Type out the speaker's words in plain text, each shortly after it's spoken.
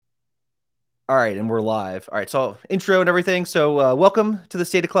All right, and we're live. All right, so intro and everything. So welcome to the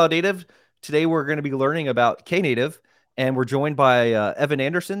State of Cloud Native. Today we're going to be learning about Knative, and we're joined by Evan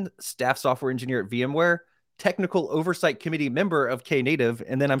Anderson, staff software engineer at VMware, technical oversight committee member of Knative,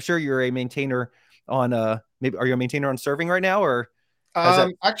 and then I'm sure you're a maintainer on maybe are you a maintainer on serving right now, or has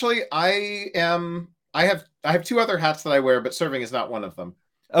that? Actually, I am. I have two other hats that I wear, but serving is not one of them.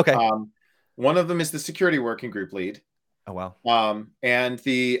 Okay. Um, One of them is the security working group lead, Oh wow, and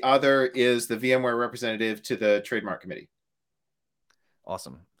the other is the VMware representative to the trademark committee.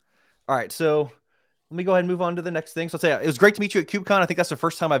 awesome. All right, so let me go ahead and move on to the next thing. So I'll say it was great to meet you at KubeCon. I think that's the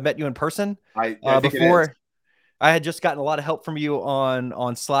first time I've met you in person. I think it is. Before I had just gotten a lot of help from you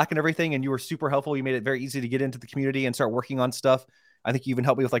on Slack and everything, and you were super helpful. You made it very easy to get into the community and start working on stuff. I think you even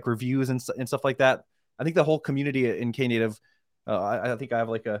helped me with like reviews and stuff like that. I think the whole community in Knative, I think I have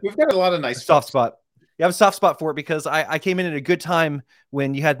like We've got a lot of a nice soft folks. spot. You have a soft spot for it because I came in at a good time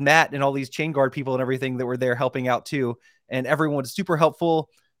when you had Matt and all these chain guard people and everything that were there helping out too, and everyone was super helpful.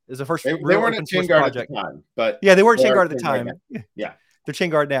 It was the first They real weren't at open chain source guard at the project. time, but Yeah, they weren't they chain are guard at the chain guard now. time. Yeah. They're chain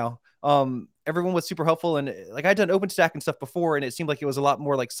guard now. Everyone was super helpful, and like I'd done OpenStack and stuff before, and it seemed like it was a lot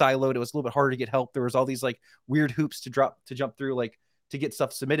more like siloed. It was a little bit harder to get help. There was all these like weird hoops to jump through, like to get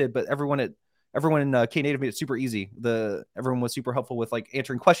stuff submitted. But everyone in Knative made it super easy. The everyone was super helpful with like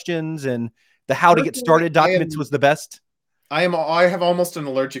answering questions, and the how to get Personally, started documents was the best. I have almost an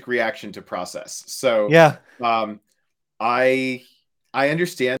allergic reaction to process, so Yeah. um, I I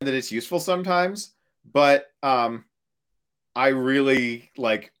understand that it's useful sometimes, but I really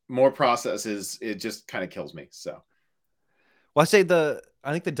like more processes. It just kind of kills me. So Well, I think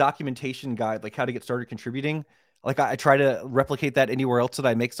the documentation guide, like how to get started contributing, like I try to replicate that anywhere else that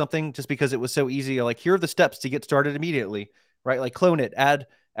I make something, just because it was so easy. Like here are the steps to get started immediately, right? Like clone it, add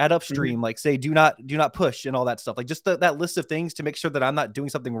Mhm. upstream, like say do not push and all that stuff. Like just that list of things to make sure that I'm not doing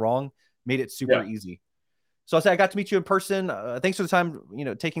something wrong made it super Yeah. easy. So I say I got to meet you in person. Thanks for the time,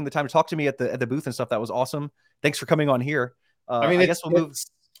 taking the time to talk to me at the booth and stuff. That was awesome. Thanks for coming on here. I mean, I guess we'll move. it's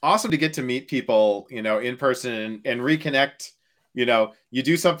awesome to get to meet people, in person and reconnect. You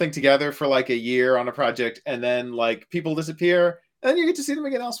do something together for like a year on a project, and then like people disappear, and then you get to see them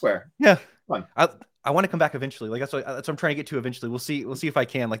again elsewhere. Yeah, Fun. I I want to come back eventually. Like that's what I'm trying to get to eventually. We'll see if I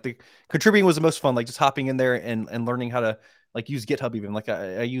can. Like the contributing was the most fun. Like just hopping in there and learning how to like use GitHub even. Like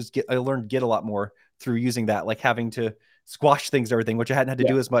I learned Git a lot more through using that. Like having to squash things and everything, which I hadn't had to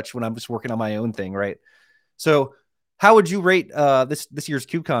Yeah. do as much when I'm just working on my own thing, right? So how would you rate this year's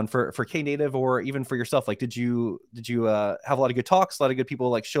KubeCon for Knative or even for yourself? Like did you have a lot of good talks, a lot of good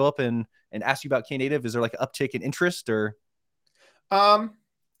people like show up and ask you about Knative? Is there like an uptick in interest or Um,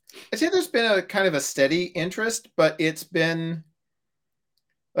 I'd say there's been a kind of a steady interest, but it's been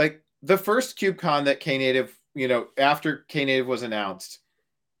like the first KubeCon that Knative, after Knative was announced,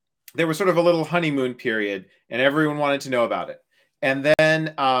 there was sort of a little honeymoon period and everyone wanted to know about it. And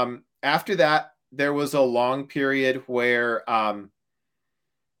then after that, there was a long period where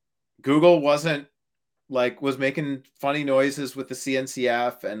Google was making funny noises with the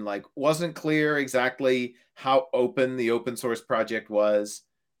CNCF and like wasn't clear exactly how open the open source project was.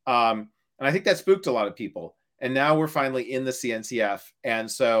 And I think that spooked a lot of people. And now we're finally in the CNCF. And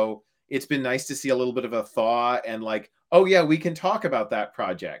so it's been nice to see a little bit of a thaw and like, oh yeah, we can talk about that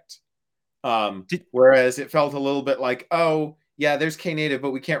project. did Whereas it felt a little bit like, oh, yeah, there's Knative,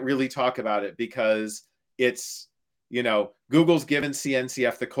 but we can't really talk about it because it's, Google's given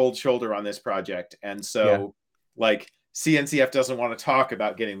CNCF the cold shoulder on this project. And yeah. so, like, CNCF doesn't want to talk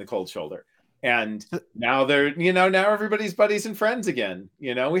about getting the cold shoulder. And now now everybody's buddies and friends again. We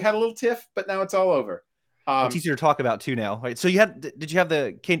had a little tiff, but now it's all over. It's Um, easier to talk about too now, right? So did you have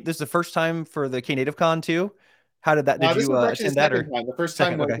this is the first time for the Knative Con too? How did that, did this you was actually the attend that second or time. The first time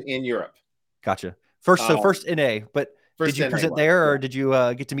second? was Okay. in Europe. Gotcha. First, so Um, first NA, but did First you NA present one. there Yeah. or did you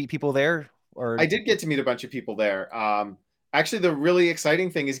get to meet people there I or did get to meet a bunch of people there. Actually, the really exciting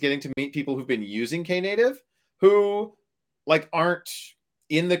thing is getting to meet people who've been using Knative who like aren't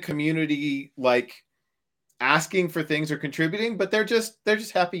in the community like asking for things or contributing, but they're just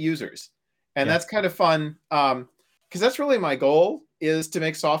happy users. And yeah. that's kind of fun. Because that's really my goal is to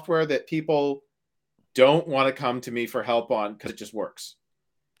make software that people don't want to come to me for help on because it just works.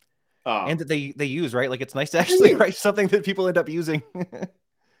 And Um, that they use, right? Like it's nice to they actually use. write something that people end up using.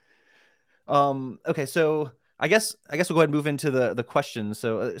 Okay, so I guess we'll go ahead and move into the questions.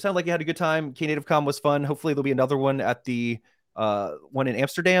 So it sounded like you had a good time. KNativeCon was fun. Hopefully there'll be another one at the one in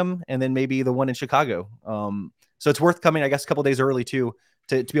Amsterdam and then maybe the one in Chicago. So it's worth coming, I guess, a couple days early too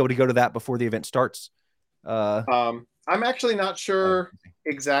to be able to go to that before the event starts. Uh, I'm actually not oh, sure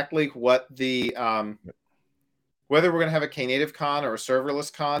exactly what the whether we're going to have a Knative con or a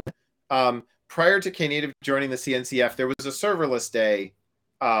serverless con. prior to Knative joining the CNCF, there was a serverless day,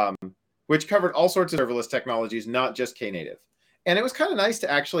 which covered all sorts of serverless technologies, not just Knative. And it was kind of nice to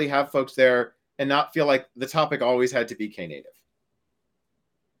actually have folks there and not feel like the topic always had to be Knative.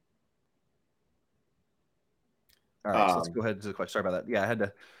 All right, so let's go ahead to the question. Sorry about that. Yeah, I had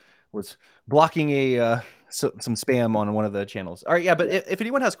to was blocking some spam on one of the channels. All right, yeah, but if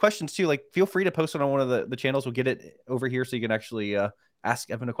anyone has questions too, like feel free to post it on one of the channels. We'll get it over here so you can actually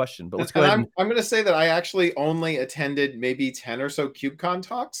ask Evan a question. But let's go ahead. I'm going to say that I actually only attended maybe 10 or so KubeCon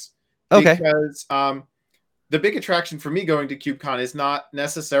talks Okay. because the big attraction for me going to KubeCon is not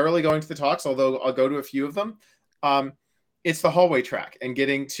necessarily going to the talks, although I'll go to a few of them. It's the hallway track and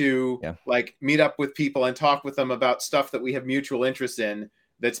getting to like meet up with people and talk with them about stuff that we have mutual interest in.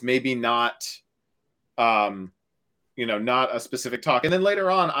 That's maybe not, not a specific talk. And then later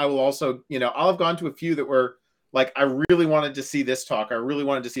on, I will also, I'll have gone to a few that were like, I really wanted to see this talk. I really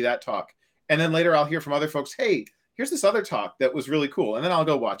wanted to see that talk. And then later I'll hear from other folks, hey, here's this other talk that was really cool. And then I'll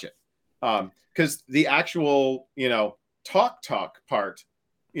go watch it. Because the actual, talk part,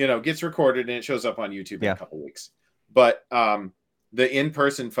 gets recorded and it shows up on YouTube in a couple of weeks. But the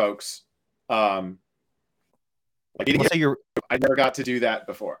in-person folks, I never got to do that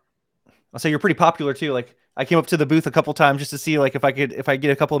before. I'll say you're pretty popular too. Like I came up to the booth a couple times just to see like if I get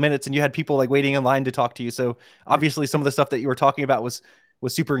a couple of minutes, and you had people like waiting in line to talk to you. So obviously some of the stuff that you were talking about was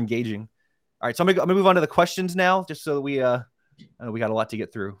super engaging. All right, so I'm gonna move on to the questions now, just so we got a lot to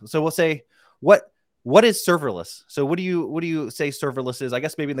get through. So we'll say what is serverless? So what do you say serverless is? I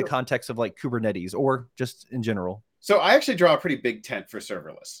guess maybe in the context of like Kubernetes or just in general. So I actually draw a pretty big tent for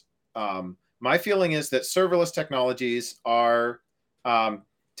serverless. My feeling is that serverless technologies are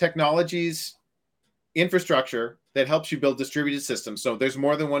technologies, infrastructure that helps you build distributed systems. So there's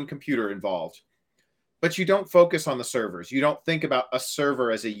more than one computer involved, but you don't focus on the servers. You don't think about a server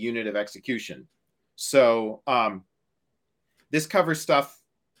as a unit of execution. So this covers stuff.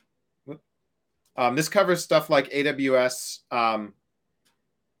 This covers stuff like AWS,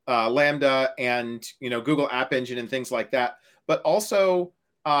 Lambda, and Google App Engine and things like that. But also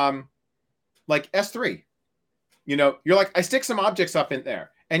like S3. You're like, I stick some objects up in there,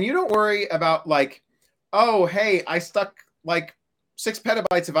 and you don't worry about like, oh, hey, I stuck like 6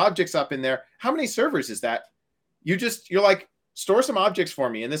 petabytes of objects up in there. How many servers is that? You're like, store some objects for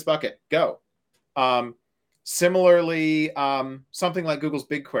me in this bucket. Go. Similarly, something like Google's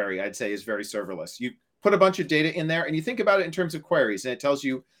BigQuery, I'd say, is very serverless. You put a bunch of data in there and you think about it in terms of queries, and it tells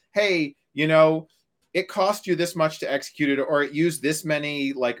you, hey, it cost you this much to execute it, or it used this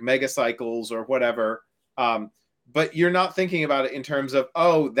many like megacycles or whatever. But you're not thinking about it in terms of,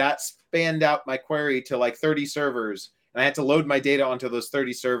 oh, that spanned out my query to like 30 servers, and I had to load my data onto those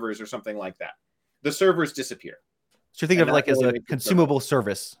 30 servers or something like that. The servers disappear. So think of it like as a consumable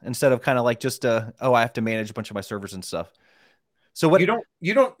service instead of kind of like just I have to manage a bunch of my servers and stuff. So what you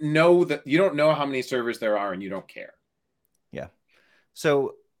don't know how many servers there are, and you don't care. Yeah.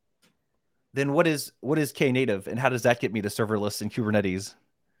 So then what is Knative, and how does that get me to serverless and Kubernetes?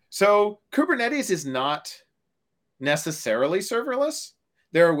 So Kubernetes is not necessarily serverless.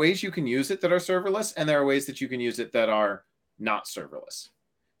 There are ways you can use it that are serverless, and there are ways that you can use it that are not serverless.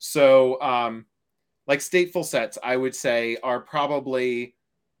 So like stateful sets, I would say, are probably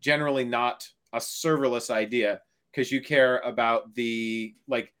generally not a serverless idea, because you care about the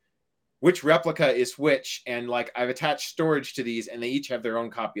like which replica is which, and like I've attached storage to these, and they each have their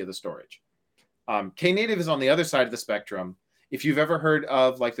own copy of the storage. Knative is on the other side of the spectrum. If you've ever heard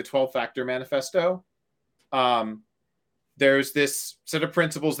of like the 12-factor manifesto, there's this set of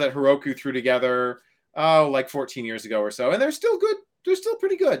principles that Heroku threw together, like 14 years ago or so, and they're still good. They're still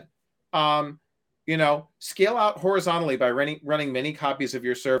pretty good. Scale out horizontally by running many copies of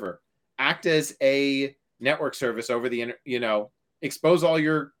your server. Act as a network service over the, expose all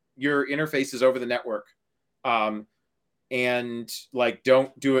your interfaces over the network. And like,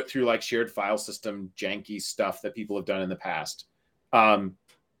 don't do it through like shared file system janky stuff that people have done in the past. And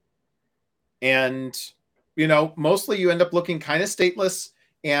mostly you end up looking kind of stateless.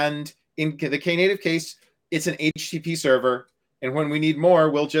 And in the Knative case, it's an HTTP server. And when we need more,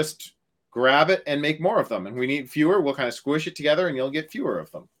 we'll just grab it and make more of them. And we need fewer, we'll kind of squish it together and you'll get fewer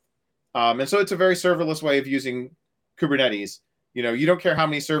of them. And so it's a very serverless way of using Kubernetes. You don't care how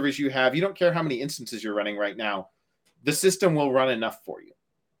many servers you have. You don't care how many instances you're running right now. The system will run enough for you.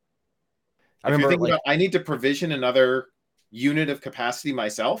 If you're thinking about, I need to provision another unit of capacity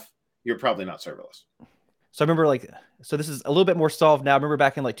myself, you're probably not serverless. So I remember so this is a little bit more solved now. I remember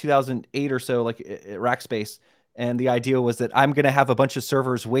back in like 2008 or so, like at Rackspace, and the idea was that I'm going to have a bunch of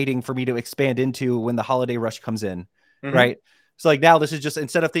servers waiting for me to expand into when the holiday rush comes in, right? So like now this is just,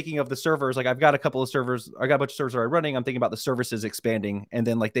 instead of thinking of the servers, like I've got a couple of servers, I got a bunch of servers that are running. I'm thinking about the services expanding, and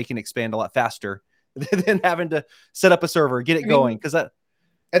then like they can expand a lot faster than having to set up a server, get it I going. mean, Cause that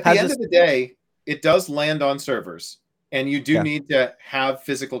at the has end this, of the day, it does land on servers, and you do yeah. need to have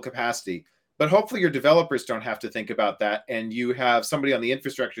physical capacity. But hopefully, your developers don't have to think about that, and you have somebody on the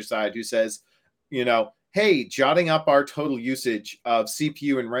infrastructure side who says, hey, jotting up our total usage of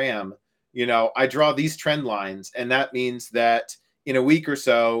CPU and RAM, I draw these trend lines, and that means that in a week or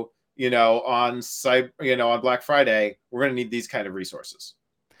so, on Black Friday, we're going to need these kind of resources.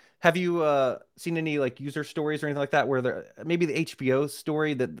 Have you seen any like user stories or anything like that where there, maybe the HBO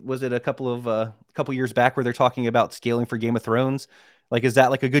story that was it a couple years back, where they're talking about scaling for Game of Thrones? Like, is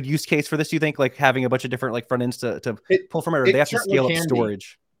that like a good use case for this? Do you think, like having a bunch of different like front ends to It pull from it, or they it have to certainly scale up can be.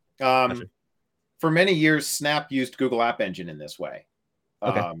 storage? Gotcha. Um, for many years, Snap used Google App Engine in this way.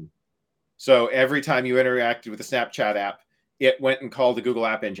 Okay. Um, so every time you interacted with the Snapchat app, it went and called the Google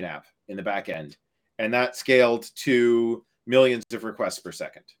App Engine app in the back end, and that scaled to millions of requests per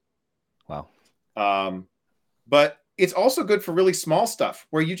second. Wow. Um, but it's also good for really small stuff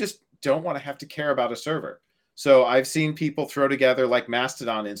where you just don't want to have to care about a server. So I've seen people throw together like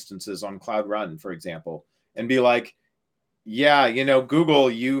Mastodon instances on Cloud Run, for example, and be like, yeah,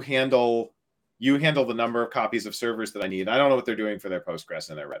 Google, you handle the number of copies of servers that I need. I don't know what they're doing for their Postgres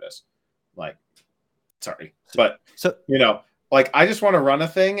and their Redis. Like, sorry, So, but so like I just want to run a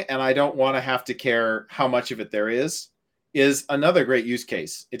thing, and I don't want to have to care how much of it there is another great use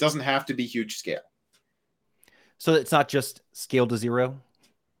case. It doesn't have to be huge scale. so it's not just scale to zero.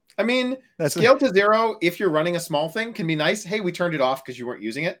 I mean, That's scale to zero, if you're running a small thing, can be nice. Hey, we turned it off because you weren't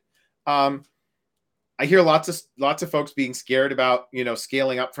using it. Um, I hear lots of folks being scared about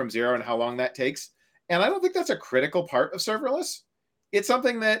scaling up from zero and how long that takes. And I don't think that's a critical part of serverless. It's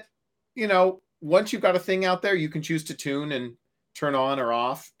something that, once you've got a thing out there, you can choose to tune and turn on or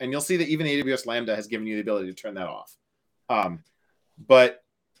off. And you'll see that even AWS Lambda has given you the ability to turn that off. But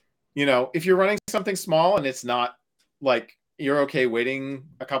if you're running something small and it's not like you're okay waiting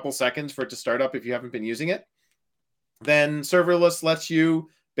a couple seconds for it to start up if you haven't been using it, then serverless lets you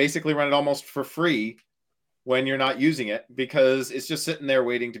basically run it almost for free when you're not using it, because it's just sitting there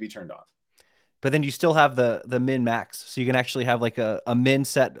waiting to be turned on. But then you still have the min max, so you can actually have like a min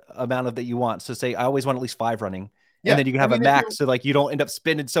set amount of that you want. So say I always want at least 5 running, and Yeah, then you can I have a mean, if you're max, so like you don't end up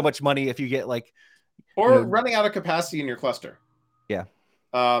spending so much money if you get like, you or know, running out of capacity in your cluster. yeah.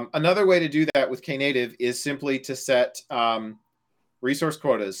 Another way to do that with Knative is simply to set resource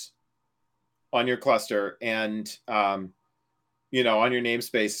quotas on your cluster and on your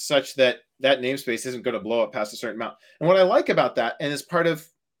namespace, such that that namespace isn't going to blow up past a certain amount. And what I like about that, and as part of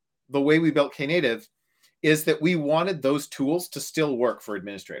the way we built Knative, is that we wanted those tools to still work for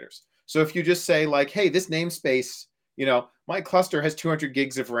administrators. So if you just say like, hey, this namespace, my cluster has 200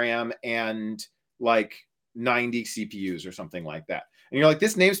 gigs of RAM and like 90 CPUs or something like that. And you're like,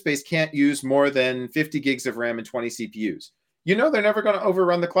 this namespace can't use more than 50 gigs of RAM and 20 CPUs. They're never going to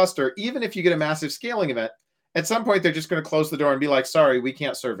overrun the cluster, even if you get a massive scaling event. At some point, they're just going to close the door and be like, sorry, we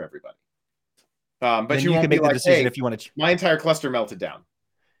can't serve everybody. But Then you you can won't be make the like, decision hey, if you want to. my entire cluster melted down.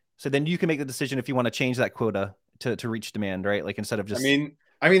 So then you can make the decision if you want to change that quota to reach demand, right? Like instead of I just, mean,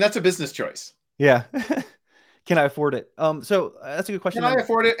 I mean that's a business choice. yeah. Can I afford it? So that's a good Can question I then.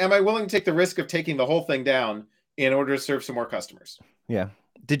 afford it? Am I willing to take the risk of taking the whole thing down in order to serve some more customers? Yeah.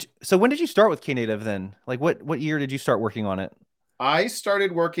 So when did you start with Knative then? Like what year did you start working on it? I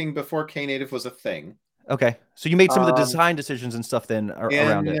started working before Knative was a thing. Okay. So you made some of the Um, design decisions and stuff then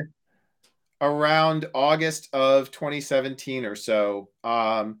around it. in around August of 2017 or so,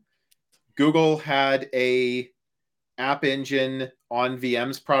 Google had a App Engine on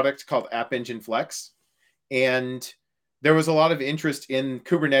VM's product called App Engine Flex. And there was a lot of interest in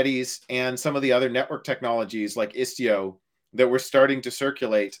Kubernetes and some of the other network technologies like Istio that were starting to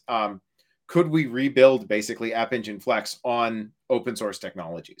circulate. Could we rebuild basically App Engine Flex on open source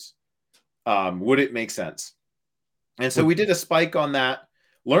technologies? Would it make sense? And so Would we did a spike on that,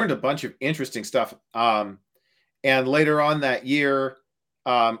 learned a bunch of interesting stuff. And later on that year,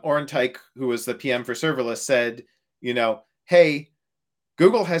 Oren Teich, who was the PM for serverless, said, hey,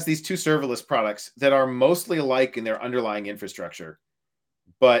 Google has these two serverless products that are mostly alike in their underlying infrastructure,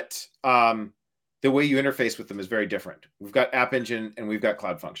 but the way you interface with them is very different. We've got App Engine and we've got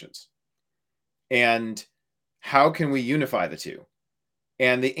Cloud Functions. And how can we unify the two?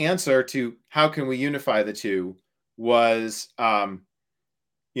 And the answer to how can we unify the two was, that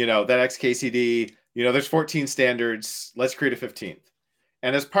XKCD, there's 14 standards. Let's create a 15th.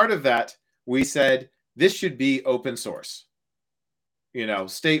 And as part of that, we said this should be open source.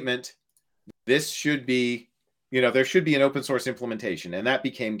 Statement. This should be there should be an open source implementation, and that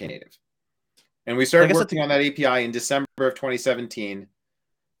became Knative. And we So I started guess that's working on that API in December of 2017.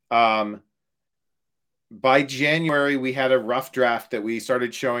 By January, we had a rough draft that we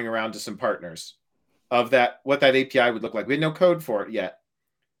started showing around to some partners of what that API would look like. We had no code for it yet,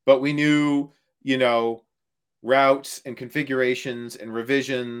 but we knew, routes and configurations and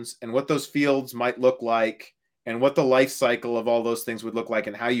revisions and what those fields might look like and what the life cycle of all those things would look like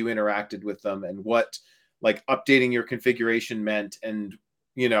and how you interacted with them and what like updating your configuration meant and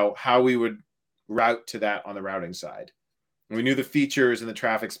how we would route to that on the routing side. And we knew the features and the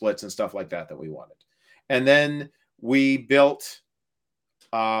traffic splits and stuff like that we wanted. And then we built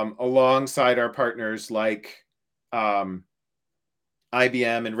alongside our partners like IBM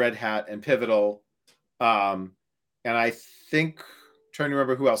and Red Hat and Pivotal. And I think, trying to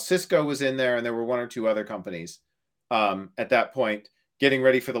remember who else, Cisco was in there, and there were one or two other companies at that point getting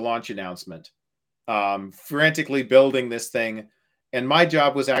ready for the launch announcement, frantically building this thing. And my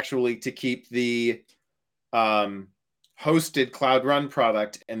job was actually to keep the hosted Cloud Run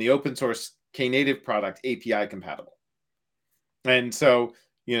product and the open source Knative product API compatible. And so,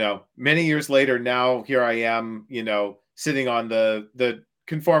 many years later, now here I am, sitting on the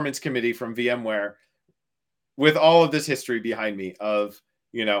conformance committee from VMware with all of this history behind me of,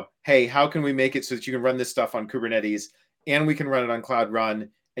 hey, how can we make it so that you can run this stuff on Kubernetes and we can run it on Cloud Run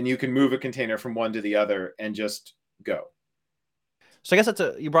and you can move a container from one to the other and just go. So I guess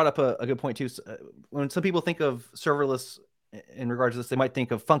you brought up a good point too. When some people think of serverless in regards to this, they might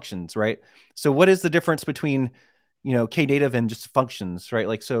think of functions, right? So what is the difference between, Knative and just functions, right?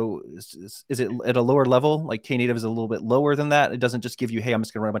 Like, so is it at a lower level? Like Knative is a little bit lower than that. It doesn't just give you, hey, I'm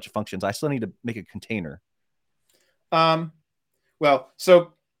just going to run a bunch of functions. I still need to make a container. Well,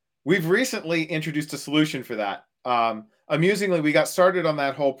 so we've recently introduced a solution for that. Amusingly, we got started on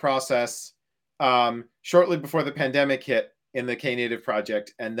that whole process shortly before the pandemic hit in the Knative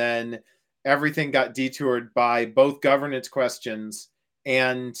project, and then everything got detoured by both governance questions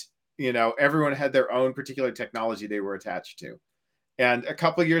and everyone had their own particular technology they were attached to. And a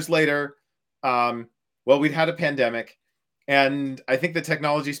couple of years later, we'd had a pandemic, and I think the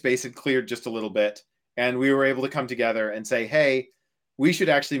technology space had cleared just a little bit. And we were able to come together and say, hey, we should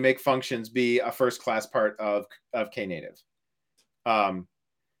actually make functions be a first-class part of Knative.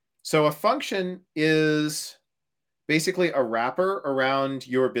 So a function is basically a wrapper around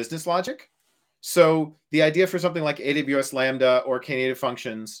your business logic. So the idea for something like AWS Lambda or Knative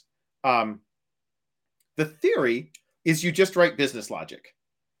functions, the theory is you just write business logic.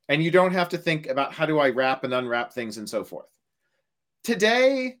 And you don't have to think about how do I wrap and unwrap things and so forth.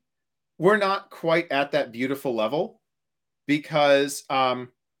 Today, we're not quite at that beautiful level because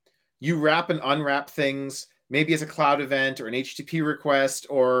you wrap and unwrap things maybe as a cloud event or an HTTP request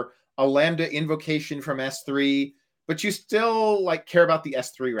or a Lambda invocation from S3, but you still care about the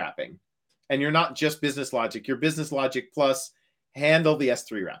S3 wrapping. And you're not just business logic. You're business logic plus handle the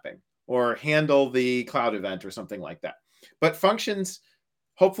S3 wrapping or handle the cloud event or something like that. But functions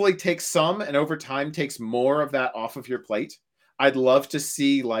hopefully takes some and over time takes more of that off of your plate. I'd love to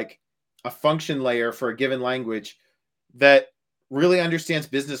see a function layer for a given language that really understands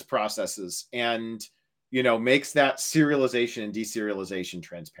business processes and makes that serialization and deserialization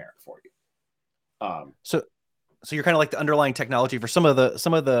transparent for you. So you're kind of like the underlying technology for some of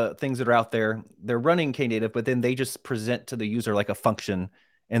the things that are out there. They're running Knative, but then they just present to the user like a function,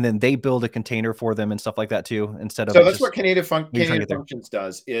 and then they build a container for them and stuff like that too. Instead of so it that's what just Knative you're trying to Knative get there. functions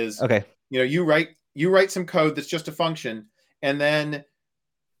does is Okay. you write some code that's just a function, and then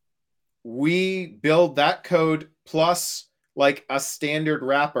we build that code plus a standard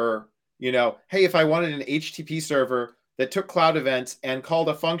wrapper. Hey, if I wanted an HTTP server that took cloud events and called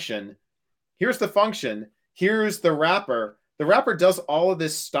a function, here's the function, here's the wrapper. The wrapper does all of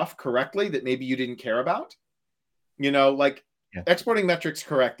this stuff correctly that maybe you didn't care about, Yeah. exporting metrics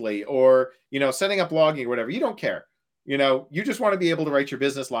correctly or, setting up logging or whatever. You don't care. You just want to be able to write your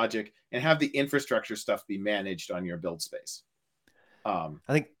business logic and have the infrastructure stuff be managed on your build space. I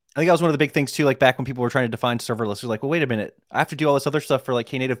think that was one of the big things too. Like back when people were trying to define serverless, it was like, well, wait a minute, I have to do all this other stuff for like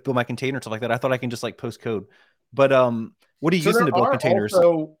Knative, build my container and stuff like that. I thought I can just like post code, but what are you So using to there build are containers?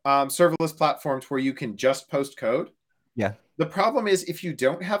 also serverless platforms where you can just post code. Yeah. The problem is if you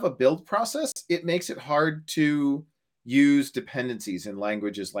don't have a build process, it makes it hard to use dependencies in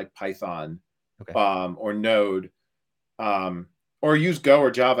languages like Python Okay. or Node or use Go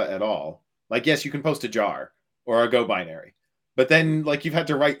or Java at all. Yes, you can post a jar or a Go binary, but then you've had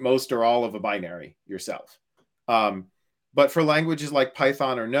to write most or all of a binary yourself. But for languages like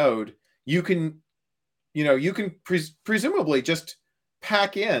Python or Node, you can presumably just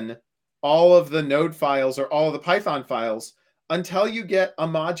pack in all of the node files or all of the Python files until you get a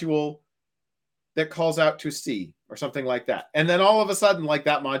module that calls out to C or something like that. And then all of a sudden, like,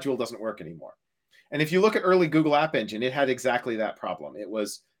 that module doesn't work anymore. And if you look at early Google App Engine, it had exactly that problem. It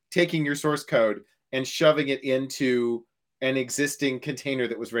was taking your source code and shoving it into an existing container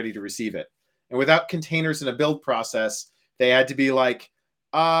that was ready to receive it. And without containers in a build process, they had to be like,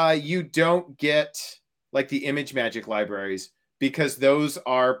 you don't get like the image magic libraries because those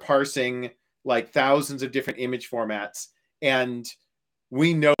are parsing like thousands of different image formats. And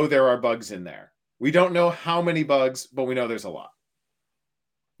we know there are bugs in there. We don't know how many bugs, but we know there's a lot.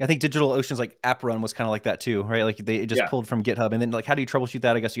 I think DigitalOcean's like app run was kind of like that too, right? Like they just Yeah. pulled from GitHub, and then like how do you troubleshoot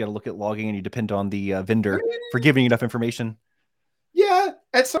that? I guess you got to look at logging, and you depend on the I vendor mean, for giving you enough information. yeah,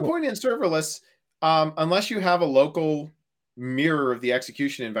 at some Well, point in serverless, unless you have a local mirror of the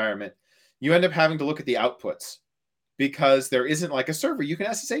execution environment, you end up having to look at the outputs because there isn't like a server you can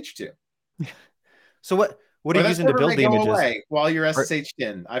SSH to. so what are Or you that using to server build may the go images? away while you're Or, SSH'd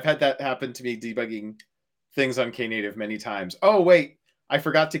in. I've had that happen to me debugging things on Knative many times. Oh, wait, I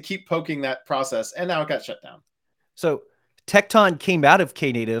forgot to keep poking that process, and now it got shut down. so Tecton came out of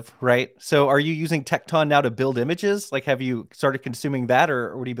Knative, right? So are you using Tecton now to build images? Like, have you started consuming that,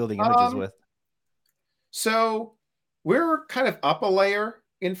 or what are you building images Um, with? so we're kind of up a layer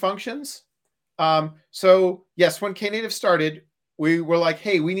in functions. So yes, when Knative started, we were like,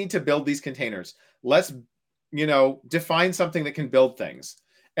 hey, we need to build these containers. Let's, define something that can build things.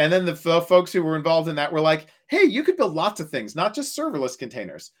 And then the folks who were involved in that were like, hey, you could build lots of things, not just serverless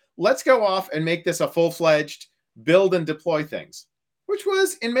containers. Let's go off and make this a full-fledged build and deploy things, which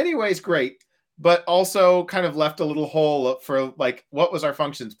was in many ways great, but also kind of left a little hole for like, what was our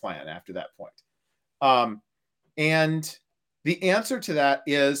functions plan after that point? Um, and the answer to that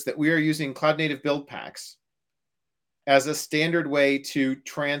is that we are using Cloud Native build packs as a standard way to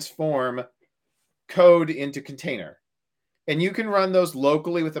transform code into container. And you can run those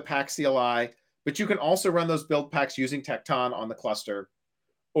locally with the pack CLI, but you can also run those build packs using Tecton on the cluster.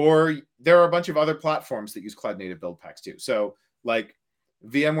 Or there are a bunch of other platforms that use Cloud Native build packs too. So like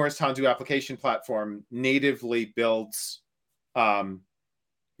VMware's Tanzu application platform natively builds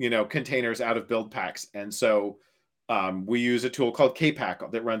containers out of build packs. And so we use a tool called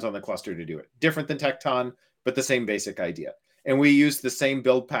Kpack that runs on the cluster to do it. Different than Tecton, but the same basic idea. And we use the same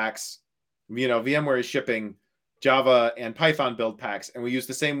build packs. VMware is shipping Java and Python build packs, and we use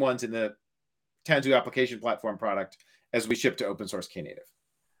the same ones in the Tanzu application platform product as we ship to open source Knative.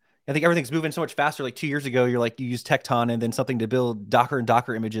 I think everything's moving so much faster. Like 2 years ago, you're like you use Tecton and then something to build Docker and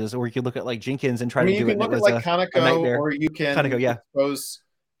Docker images, or you could look at like Jenkins and I try to mean, you do it, can and it look at was like a Conoco, nightmare. or Kind of go, yeah,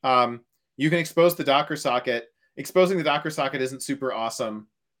 um, you can expose the Docker socket. Exposing the Docker socket isn't super awesome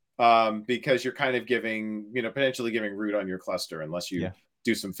because you're kind of potentially giving root on your cluster unless you yeah.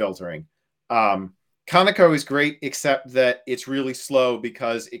 do some filtering. Conoco is great, except that it's really slow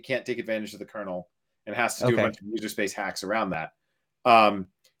because it can't take advantage of the kernel and has to do a Okay. bunch of user space hacks around that.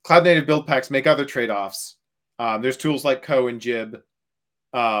 Cloud Native build packs make other trade-offs. There's tools like Co and Jib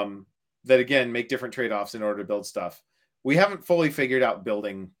that, again, make different trade-offs in order to build stuff. We haven't fully figured out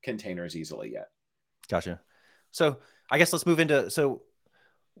building containers easily yet. Gotcha. So I guess let's move into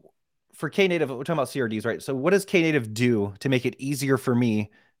for Knative, we're talking about CRDs, right? So what does Knative do to make it easier for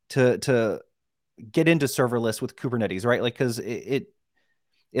me to get into serverless with Kubernetes, right? Like because it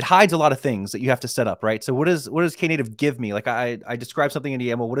hides a lot of things that you have to set up, right? So what does Knative give me? Like I describe something in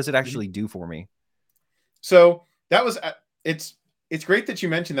YAML. What does it Mhm. actually do for me? So that was it's great that you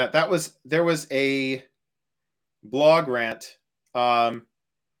mentioned that. There was a blog rant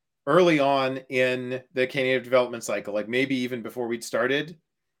early on in the Knative development cycle, like maybe even before we'd started.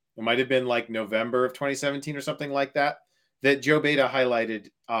 It might have been like November of 2017 or something like that. That Joe Beta highlighted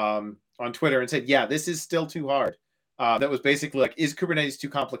on Twitter and said, "Yeah, this is still too hard." That was basically like, "Is Kubernetes too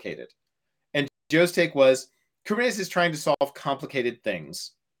complicated?" And Joe's take was, Kubernetes is trying to solve complicated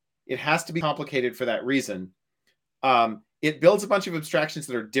things. It has to be complicated for that reason. It builds a bunch of abstractions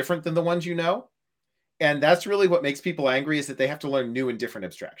that are different than the ones you know. And that's really what makes people angry, is that they have to learn new and different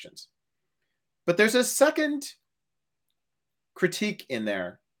abstractions. But there's a second critique in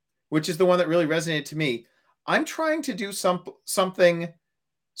there, which is the one that really resonated to me. I'm trying to do something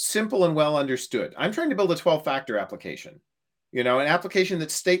simple and well understood. I'm trying to build a 12-factor application, an application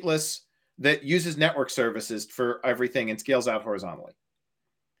that's stateless, that uses network services for everything and scales out horizontally.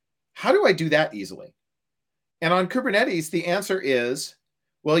 How do I do that easily? And on Kubernetes, the answer is,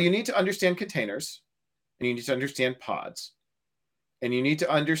 well, you need to understand containers, and you need to understand pods, and you need to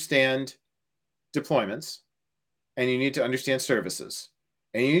understand deployments, and you need to understand services,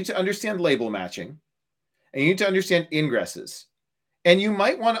 and you need to understand label matching, and you need to understand ingresses. And you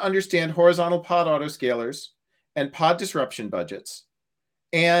might want to understand horizontal pod autoscalers and pod disruption budgets.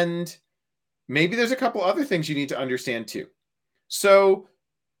 And maybe there's a couple other things you need to understand too. So,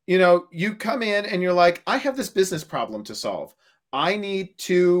 you come in and you're like, I have this business problem to solve. I need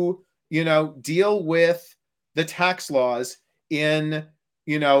to, deal with the tax laws in,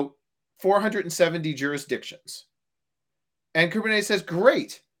 470 jurisdictions. And Kubernetes says,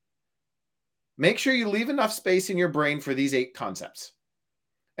 great. Make sure you leave enough space in your brain for these 8 concepts.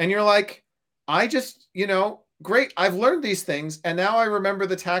 And you're like, I just, great. I've learned these things. And now I remember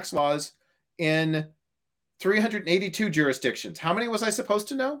the tax laws in 382 jurisdictions. How many was I supposed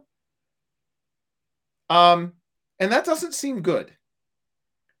to know? And that doesn't seem good.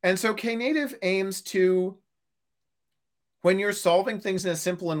 And so Knative aims to, when you're solving things in a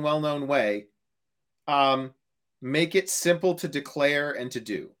simple and well-known way, make it simple to declare and to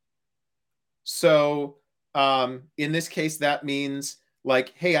do. So in this case, that means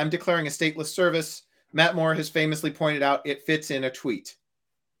like, hey, I'm declaring a stateless service. Matt Moore has famously pointed out it fits in a tweet.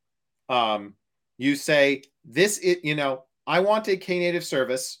 You say, I want a Knative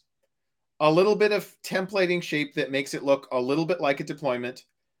service, a little bit of templating shape that makes it look a little bit like a deployment,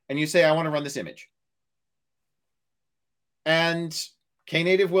 and you say, I want to run this image. And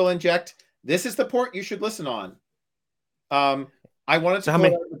Knative will inject, this is the port you should listen on. I wanted to pull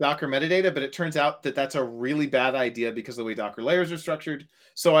out the Docker metadata, but it turns out that that's a really bad idea because of the way Docker layers are structured.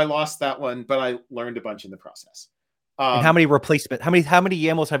 So I lost that one, but I learned a bunch in the process. And how many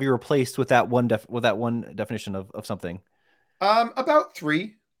YAMLs have you replaced with that one definition of something? About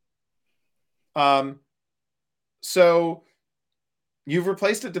 3. So you've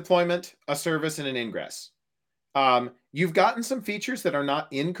replaced a deployment, a service, and an ingress. You've gotten some features that are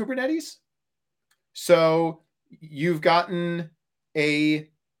not in Kubernetes. So you've gotten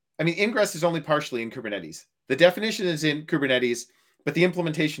ingress is only partially in Kubernetes. The definition is in Kubernetes, but the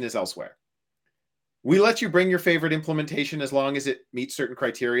implementation is elsewhere. We let you bring your favorite implementation as long as it meets certain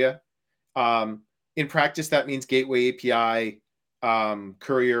criteria. In practice, that means Gateway API,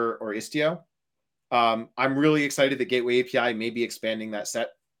 Courier, or Istio. I'm really excited that Gateway API may be expanding that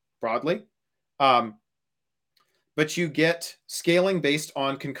set broadly. But you get scaling based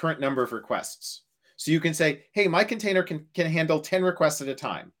on concurrent number of requests. So you can say, hey, my container can handle 10 requests at a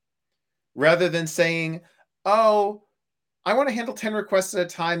time. Rather than saying, oh, I want to handle 10 requests at a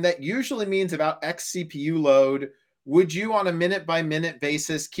time. That usually means about X CPU load. Would you, on a minute-by-minute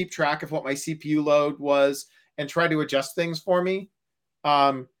basis, keep track of what my CPU load was and try to adjust things for me?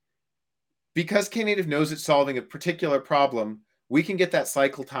 Because Knative knows it's solving a particular problem, we can get that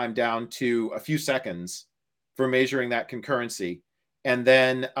cycle time down to a few seconds for measuring that concurrency. And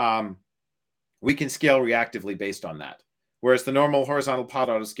then we can scale reactively based on that. Whereas the normal horizontal pod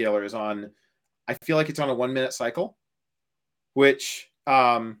autoscaler is on, I feel like it's on a 1-minute cycle, which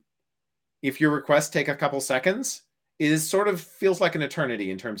if your requests take a couple seconds, is sort of feels like an eternity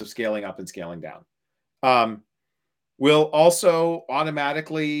in terms of scaling up and scaling down. Will also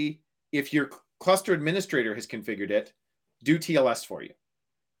automatically, if your cluster administrator has configured it, do TLS for you.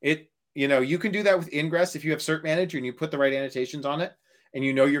 You can do that with Ingress if you have Cert Manager and you put the right annotations on it and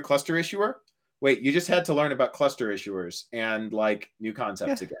you know your cluster issuer. Wait, you just had to learn about cluster issuers and like new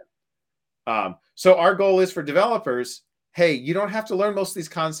concepts again. So our goal is for developers, hey, you don't have to learn most of these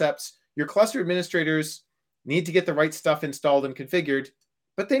concepts. Your cluster administrators need to get the right stuff installed and configured,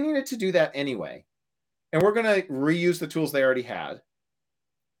 but they needed to do that anyway. And we're going to reuse the tools they already had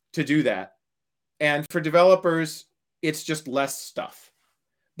to do that. And for developers, it's just less stuff.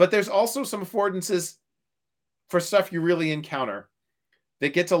 But there's also some affordances for stuff you really encounter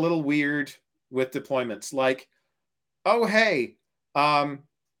that gets a little weird with deployments. Like, oh, hey,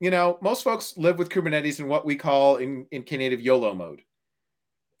 most folks live with Kubernetes in what we call in Knative YOLO mode,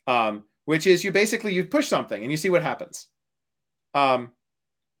 which is you push something and you see what happens.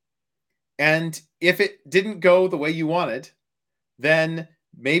 And if it didn't go the way you wanted, then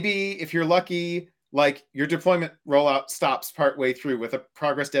maybe if you're lucky, like your deployment rollout stops partway through with a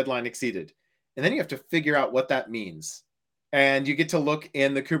progress deadline exceeded. And then you have to figure out what that means. And you get to look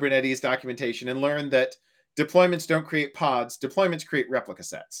in the Kubernetes documentation and learn that deployments don't create pods, deployments create replica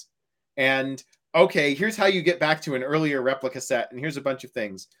sets. And okay, here's how you get back to an earlier replica set, and here's a bunch of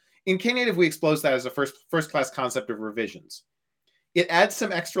things. In Knative, we expose that as a first-class concept of revisions. It adds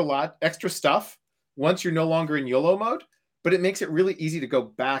some extra stuff once you're no longer in YOLO mode, but it makes it really easy to go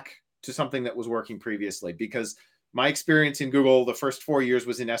back to something that was working previously, because my experience in Google the first 4 years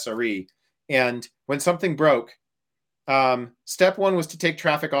was in SRE. And when something broke, step 1 was to take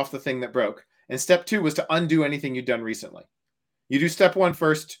traffic off the thing that broke. And step 2 was to undo anything you'd done recently. You do step 1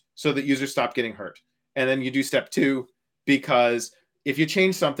 first so that users stop getting hurt. And then you do step 2 because if you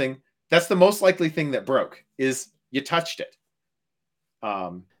change something, that's the most likely thing that broke is you touched it.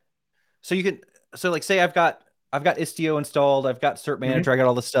 Um, So you can, so like say I've got Istio installed, I've got Cert mhm. Manager, I got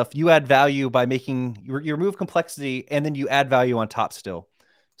all this stuff. You add value by making you remove complexity and then you add value on top still.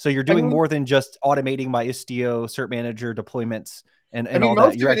 So you're I doing mean, more than just automating my Istio, Cert Manager deployments I and mean, all that.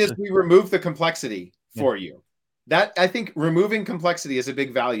 most of You're it is actually we remove the complexity yeah, for you. That I think removing complexity is a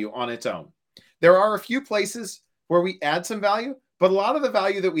big value on its own. There are a few places where we add some value, but a lot of the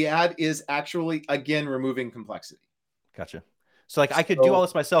value that we add is actually again removing complexity. gotcha. So like I could do all So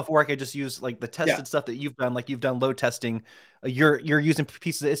this myself, or I could just use like the yeah, tested stuff that you've done, like you've done load testing. You're using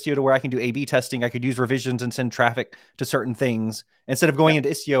pieces of Istio to where I can do A/B testing. I could use revisions and send traffic to certain things instead of yeah. going into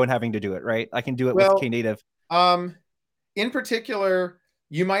Istio and having to do it. Right? I can do it with Well, Knative. um, in particular,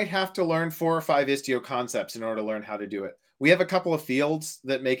 you might have to learn 4 or 5 Istio concepts in order to learn how to do it. We have a couple of fields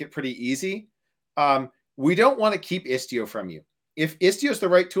that make it pretty easy. We don't want to keep Istio from you. If Istio is the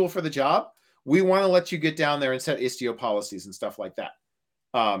right tool for the job, we want to let you get down there and set Istio policies and stuff like that.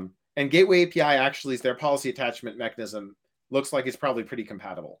 And Gateway API actually is their policy attachment mechanism. Looks like it's probably pretty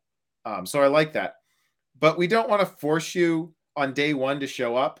compatible. So I like that. But we don't want to force you on day one to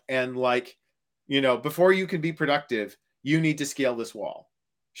show up and like, before you can be productive, you need to scale this wall.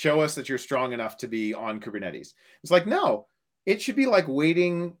 Show us that you're strong enough to be on Kubernetes. It's like, no, it should be like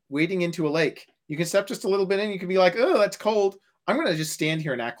wading into a lake. You can step just a little bit in. You can be like, oh, that's cold. I'm going to just stand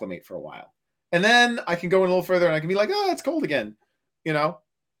here and acclimate for a while. And then I can go in a little further and I can be like, oh, it's cold again. You know,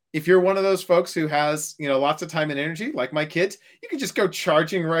 if you're one of those folks who has, lots of time and energy, like my kids, you can just go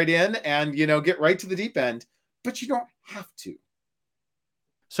charging right in and, get right to the deep end, but you don't have to.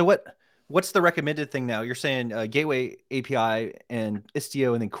 So what's the recommended thing now? You're saying Gateway API and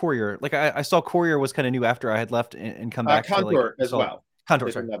Istio and then Courier. Like I saw Courier was kind of new after I had left and come back to like Contour as install well Contour.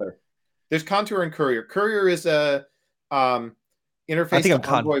 is Sorry, another. There's Contour and Courier. Courier is a um, I interface think to I'm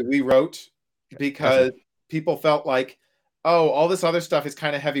Con. Envoy we wrote Gotcha, because people felt like, oh, all this other stuff is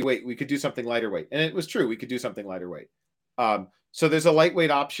kind of heavyweight. We could do something lighter weight. And it was true. We could do something lighter weight. So there's a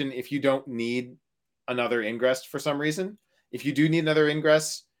lightweight option if you don't need another ingress for some reason. If you do need another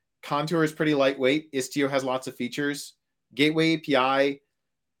ingress, Contour is pretty lightweight. Istio has lots of features. Gateway API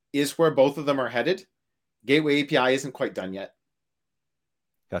is where both of them are headed. Gateway API isn't quite done yet.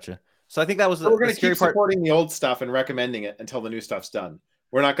 gotcha. So I think that was But we're the going to keep scary part. supporting the old stuff and recommending it until the new stuff's done.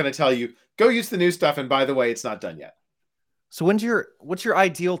 We're not going to tell you, go use the new stuff. And by the way, it's not done yet. So what's your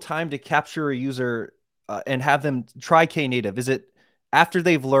ideal time to capture a user and have them try Knative? Is it after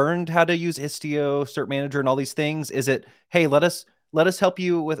they've learned how to use Istio, Cert Manager, and all these things? Is it, hey, let us help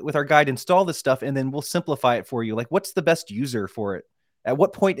you with our guide install this stuff, and then we'll simplify it for you? Like, what's the best user for it? At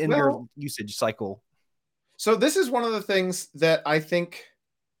what point in your Well, usage cycle? so this is one of the things that I think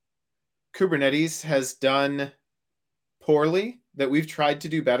Kubernetes has done poorly that we've tried to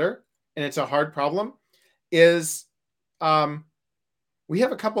do better, and it's a hard problem, is um, we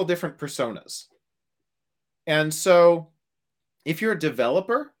have a couple different personas. And so if you're a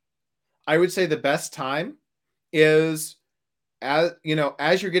developer, I would say the best time is as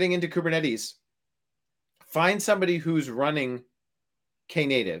you're getting into Kubernetes, find somebody who's running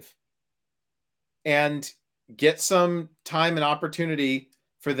Knative and get some time and opportunity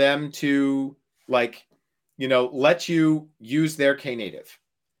for them to like, let you use their Knative.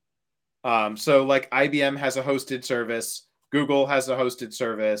 So like IBM has a hosted service, Google has a hosted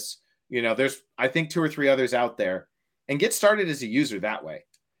service. There's I think 2 or 3 others out there, and get started as a user that way.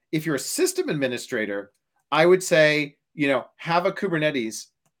 If you're a system administrator, I would say have a Kubernetes,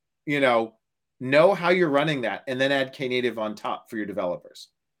 you know how you're running that, and then add Knative on top for your developers.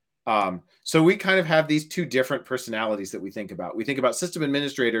 So we kind of have these two different personalities that we think about. We think about system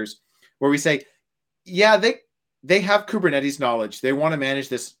administrators, where we say, yeah, they have Kubernetes knowledge. They want to manage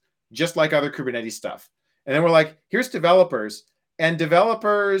this just like other Kubernetes stuff. And then we're like, here's developers. And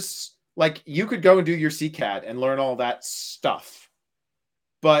developers, like you could go and do your CCAD and learn all that stuff.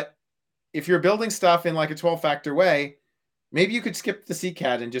 But if you're building stuff in like a 12-factor way, maybe you could skip the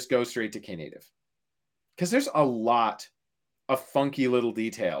CCAD and just go straight to Knative. Because there's a lot of funky little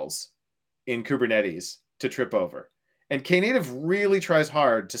details in Kubernetes to trip over. And Knative really tries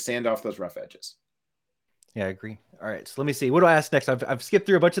hard to sand off those rough edges. Yeah, I agree. All right, so let me see. What do I ask next? I've skipped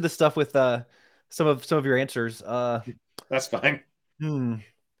through a bunch of the stuff with some of your answers. That's fine. Hmm.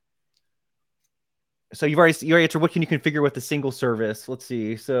 So you already answered what can you configure with a single service. Let's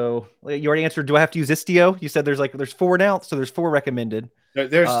see. So you already answered. Do I have to use Istio? You said there's 4 now, so there's 4 recommended.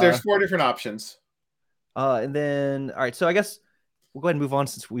 There's Uh, 4 different options. and then all right. So I guess we'll go ahead and move on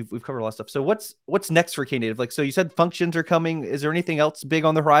since we've covered a lot of stuff. So what's next for Knative? Like so you said functions are coming. Is there anything else big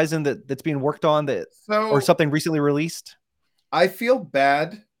on the horizon that's being worked on that or So something recently released? I feel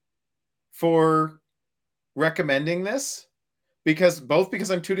bad for recommending this because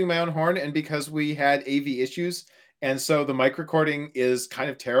I'm tooting my own horn and because we had AV issues. And so the mic recording is kind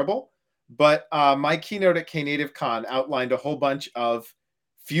of terrible. But my keynote at Knative Con outlined a whole bunch of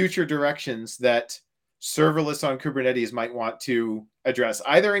future directions that serverless on Kubernetes might want to address,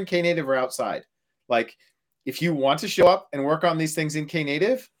 either in Knative or outside. Like, if you want to show up and work on these things in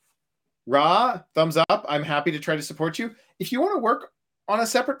Knative, thumbs up. I'm happy to try to support you. If you want to work on a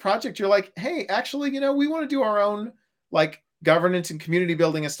separate project, you're like, hey, actually, we want to do our own like governance and community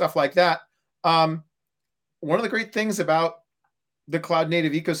building and stuff like that. One of the great things about the cloud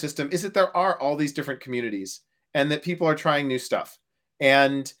native ecosystem is that there are all these different communities and that people are trying new stuff.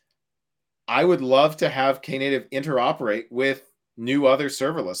 And I would love to have Knative interoperate with new other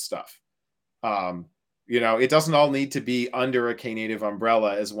serverless stuff. It doesn't all need to be under a Knative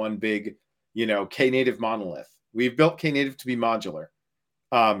umbrella as one big, Knative monolith. We've built Knative to be modular.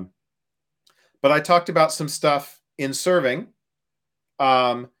 But I talked about some stuff in serving,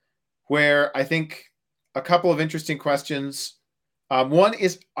 where I think a couple of interesting questions. One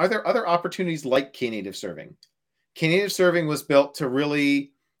is, are there other opportunities like Knative serving? Knative serving was built to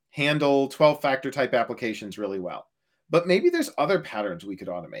really handle 12-factor type applications really well. But maybe there's other patterns we could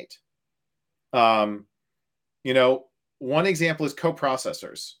automate. One example is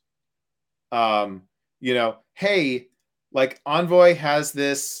coprocessors. Hey, like Envoy has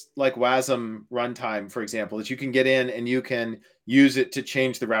this like WASM runtime, for example, that you can get in and you can use it to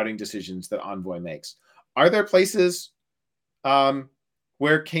change the routing decisions that Envoy makes. Are there places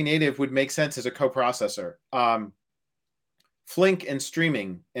where Knative would make sense as a coprocessor? Flink and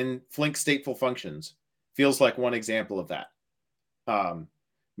streaming and Flink stateful functions feels like one example of that.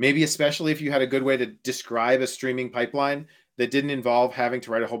 Maybe especially if you had a good way to describe a streaming pipeline that didn't involve having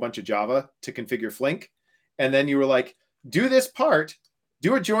to write a whole bunch of Java to configure Flink. And then you were like, do this part,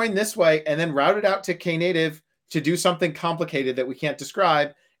 do a join this way, and then route it out to Knative to do something complicated that we can't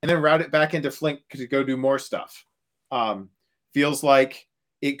describe, and then route it back into Flink to go do more stuff. Feels like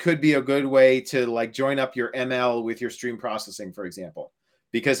it could be a good way to like join up your ML with your stream processing, for example,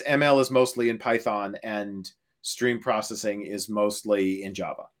 because ML is mostly in Python and stream processing is mostly in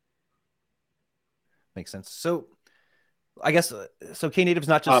Java. Makes sense. So I guess so. Knative is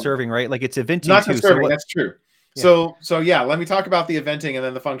not just serving, right? Like it's eventing not too. just serving. So That's true. Yeah. So yeah, let me talk about the eventing and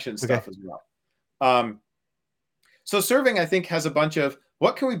then the function stuff as well. So serving, I think, has a bunch of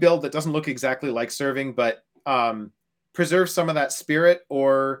what can we build that doesn't look exactly like serving, but preserves some of that spirit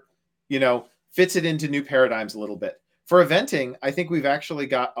or, fits it into new paradigms a little bit. For eventing, I think we've actually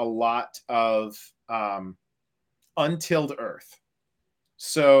got a lot of untilled earth.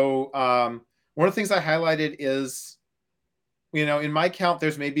 So one of the things I highlighted is, in my count,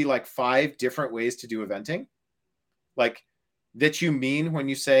 there's maybe like 5 different ways to do eventing. Like that you mean when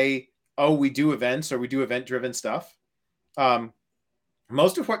you say, oh, we do events or we do event-driven stuff.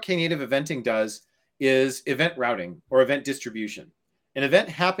 Most of what Knative eventing does is event routing or event distribution. An event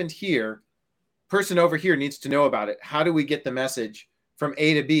happened here, person over here needs to know about it. How do we get the message from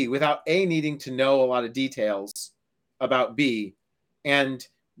A to B without A needing to know a lot of details about B and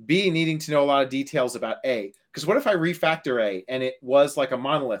B needing to know a lot of details about A? Because what if I refactor A and it was like a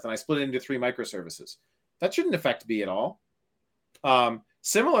monolith and I split it into 3 microservices? That shouldn't affect B at all.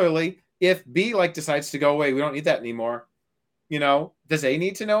 Similarly, if B like decides to go away, we don't need that anymore. Does A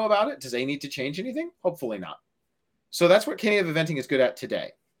need to know about it? Does A need to change anything? Hopefully not. So that's what Knative eventing is good at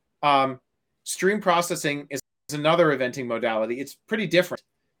today. Stream processing is another eventing modality. It's pretty different.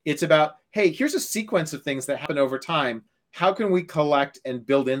 It's about, hey, here's a sequence of things that happen over time. How can we collect and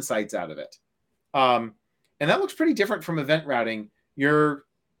build insights out of it? And that looks pretty different from event routing. You're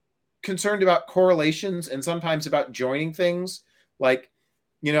concerned about correlations and sometimes about joining things. Like,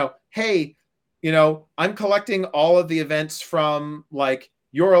 hey, I'm collecting all of the events from like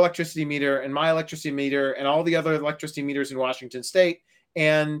your electricity meter and my electricity meter and all the other electricity meters in Washington State.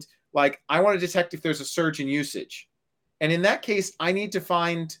 And like, I want to detect if there's a surge in usage. And in that case, I need to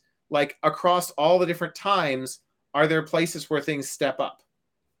find like across all the different times, are there places where things step up?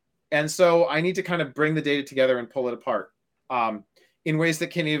 And so I need to kind of bring the data together and pull it apart in ways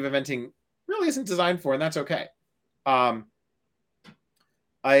that Knative eventing really isn't designed for, and that's okay.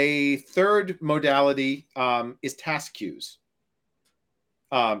 A third modality is task queues.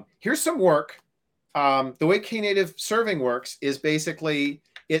 Here's some work. The way Knative serving works is basically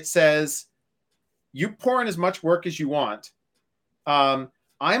it says you pour in as much work as you want. I'm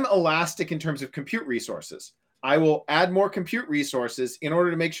elastic in terms of compute resources. I will add more compute resources in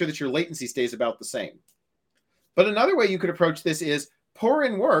order to make sure that your latency stays about the same. But another way you could approach this is pour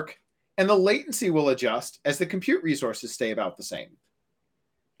in work and the latency will adjust as the compute resources stay about the same.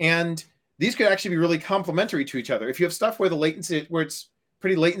 And these could actually be really complementary to each other. If you have stuff where the latency, where it's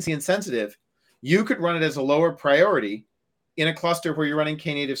pretty latency insensitive, you could run it as a lower priority in a cluster where you're running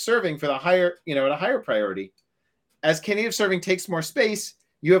Knative serving for the higher, at a higher priority. As Knative serving takes more space,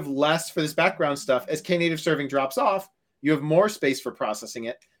 you have less for this background stuff. As Knative serving drops off, you have more space for processing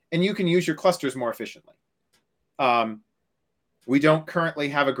it, and you can use your clusters more efficiently. We don't currently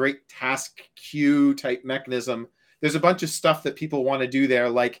have a great task queue type mechanism. There's a bunch of stuff that people want to do there,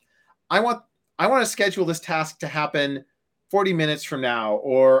 like I want to schedule this task to happen 40 minutes from now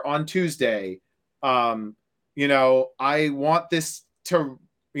or on Tuesday. I want this to,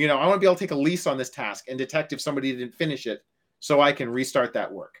 I want to be able to take a lease on this task and detect if somebody didn't finish it so I can restart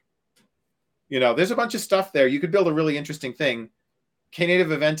that work. There's a bunch of stuff there. You could build a really interesting thing. Knative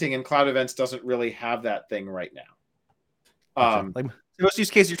eventing and cloud events doesn't really have that thing right now. Gotcha. Like most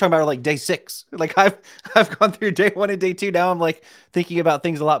use cases you're talking about are like day 6. Like I've gone through day 1 and day 2. Now I'm like thinking about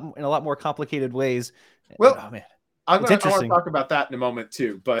things in a lot more complicated ways. Well, oh man, I want to talk about that in a moment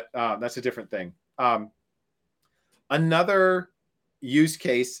too, but that's a different thing. Another use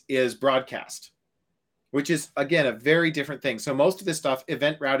case is broadcast, which is again a very different thing. So most of this stuff,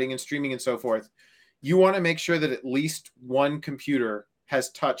 event routing and streaming and so forth, you want to make sure that at least one computer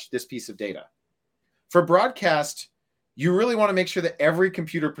has touched this piece of data. For broadcast, you really want to make sure that every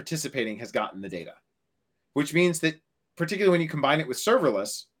computer participating has gotten the data, which means that particularly when you combine it with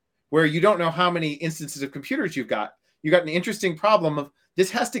serverless, where you don't know how many instances of computers you've got an interesting problem of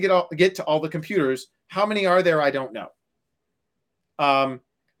this has to get to all the computers. How many are there? I don't know.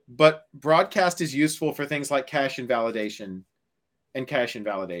 But broadcast is useful for things like cache invalidation.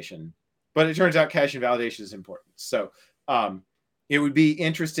 But it turns out cache invalidation is important. So it would be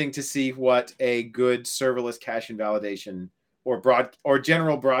interesting to see what a good serverless cache invalidation or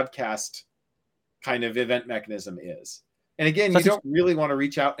general broadcast kind of event mechanism is. And again, you don't really want to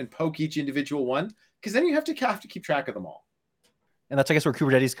reach out and poke each individual one because then you have to keep track of them all. And that's, I guess, where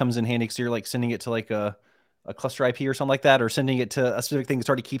Kubernetes comes in handy. So you're like sending it to like a cluster IP or something like that, or sending it to a specific thing that's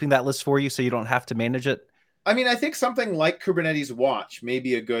already keeping that list for you so you don't have to manage it. I mean, I think something like Kubernetes Watch may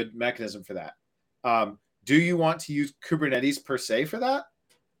be a good mechanism for that. Do you want to use Kubernetes per se for that?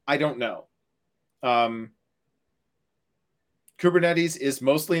 I don't know. Kubernetes is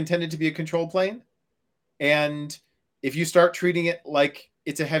mostly intended to be a control plane. And if you start treating it like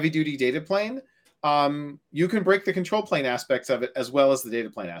it's a heavy-duty data plane, you can break the control plane aspects of it as well as the data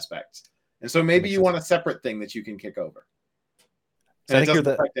plane aspects. And so maybe you want a separate thing that you can kick over. And it doesn't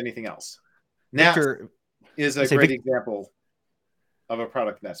affect anything else. Victor is a great example of a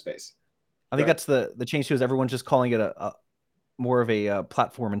product in that space. I think that's the change too, is everyone's just calling it a more of a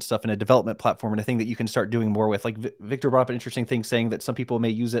platform and stuff, and a development platform, and a thing that you can start doing more with. Like Victor brought up an interesting thing saying that some people may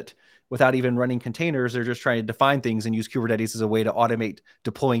use it without even running containers. They're just trying to define things and use Kubernetes as a way to automate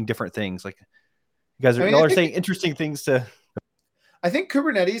deploying different things. Like you guys are saying interesting things to. I think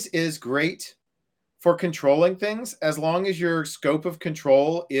Kubernetes is great for controlling things as long as your scope of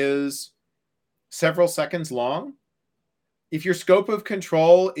control is several seconds long. If your scope of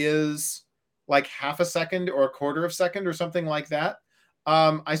control is like half a second or a quarter of a second or something like that,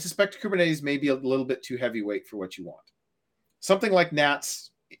 I suspect Kubernetes may be a little bit too heavyweight for what you want. Something like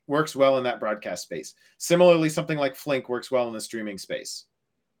Nats works well in that broadcast space. Similarly, something like Flink works well in the streaming space.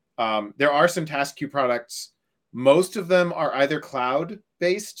 There are some task queue products. Most of them are either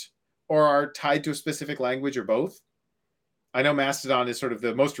cloud-based or are tied to a specific language or both. I know Mastodon is sort of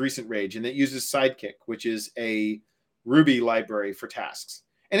the most recent rage, and it uses Sidekick, which is a Ruby library for tasks.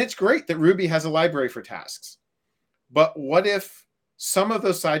 And it's great that Ruby has a library for tasks. But what if some of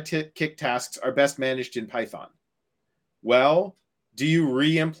those Sidekick tasks are best managed in Python? Well, do you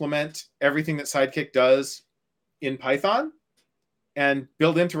re-implement everything that Sidekick does in Python and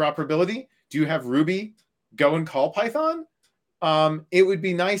build interoperability? Do you have Ruby go and call Python? It would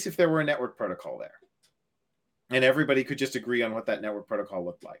be nice if there were a network protocol there and everybody could just agree on what that network protocol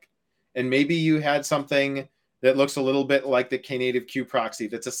looked like. And maybe you had something that looks a little bit like the Knative Q proxy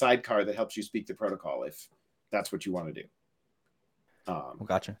that's a sidecar that helps you speak the protocol if that's what you want to do. Well,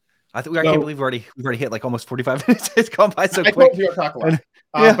 gotcha. I can't believe we've already hit like almost 45 minutes. It's gone by so quick. I told you I'll talk a lot.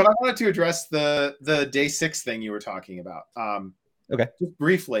 But I wanted to address the day 6 thing you were talking about. Okay. Just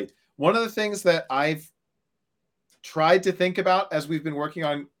briefly. One of the things that I've tried to think about as we've been working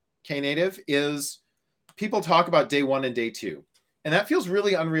on Knative is people talk about day 1 and day 2. And that feels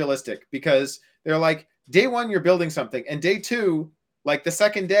really unrealistic because they're like, day 1, you're building something. And day 2, like the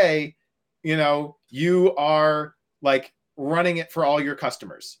second day, you are like running it for all your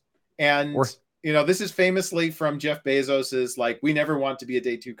customers. And this is famously from Jeff Bezos's, like, we never want to be a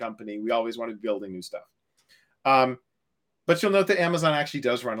day two company. We always want to be building new stuff. But you'll note that Amazon actually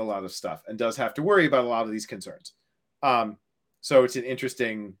does run a lot of stuff and does have to worry about a lot of these concerns. So it's an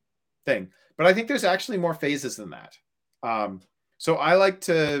interesting thing. But I think there's actually more phases than that. So I like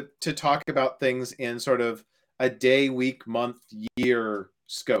to talk about things in sort of a day, week, month, year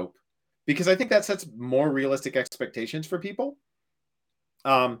scope, because I think that sets more realistic expectations for people.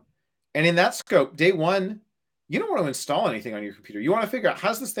 And in that scope, day one, you don't want to install anything on your computer. You want to figure out,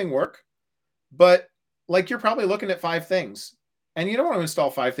 how's this thing work? But like, you're probably looking at 5 things, and you don't want to install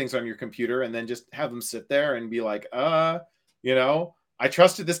 5 things on your computer and then just have them sit there and be like, I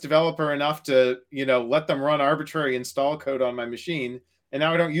trusted this developer enough to, let them run arbitrary install code on my machine, and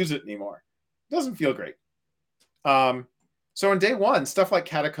now I don't use it anymore. It doesn't feel great. So in day one, stuff like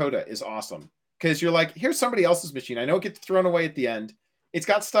Katacoda is awesome, because you're like, here's somebody else's machine. I know it gets thrown away at the end. It's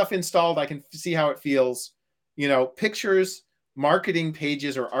got stuff installed. I can see how it feels. Pictures, marketing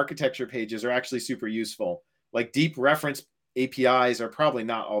pages, or architecture pages are actually super useful. Like, deep reference APIs are probably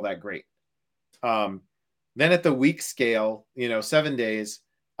not all that great. Then at the week scale, 7 days,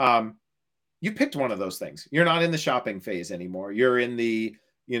 you picked one of those things. You're not in the shopping phase anymore. You're in the,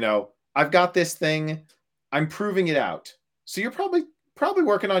 I've got this thing, I'm proving it out. So you're probably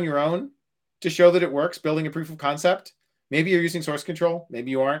working on your own to show that it works, building a proof of concept. Maybe you're using source control.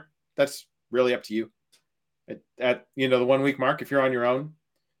 Maybe you aren't. That's really up to you. At the 1 week mark, if you're on your own,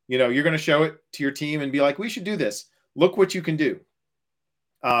 you're going to show it to your team and be like, we should do this. Look what you can do.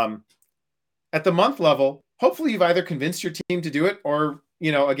 At the month level, hopefully you've either convinced your team to do it, or,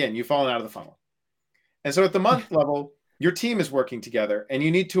 again, you've fallen out of the funnel. And so at the month level, your team is working together, and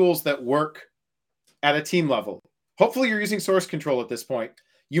you need tools that work at a team level. Hopefully you're using source control at this point.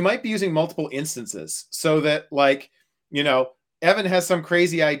 You might be using multiple instances, so that, like, Evan has some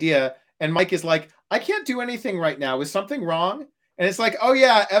crazy idea and Mike is like, I can't do anything right now. Is something wrong? And it's like, oh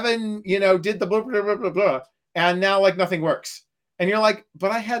yeah, Evan, did the blah, blah, blah, blah, blah. And now, like, nothing works. And you're like,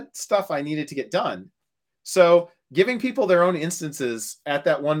 but I had stuff I needed to get done. So giving people their own instances at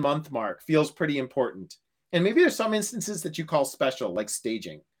that 1 month mark feels pretty important. And maybe there's some instances that you call special, like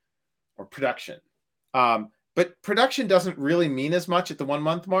staging or production. But production doesn't really mean as much at the 1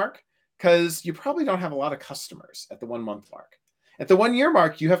 month mark, because you probably don't have a lot of customers at the 1 month mark. At the 1 year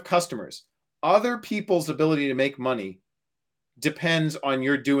mark, you have customers. Other people's ability to make money depends on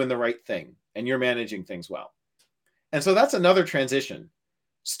you're doing the right thing and you're managing things well. And so that's another transition.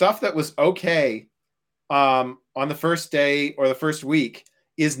 Stuff that was okay on the first day or the first week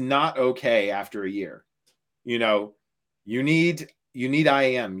is not okay after a year. You need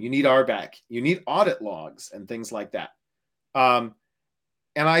IAM, you need RBAC, you need audit logs and things like that. And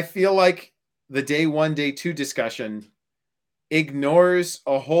I feel like the day 1, day 2 discussion ignores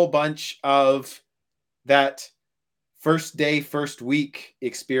a whole bunch of that first day, first week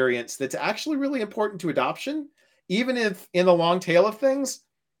experience that's actually really important to adoption. Even if in the long tail of things,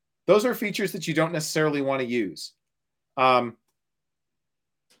 those are features that you don't necessarily want to use. I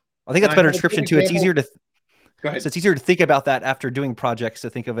think that's I a better have a good description too. It's easier example. to Go ahead. So it's easier to think about that after doing projects, to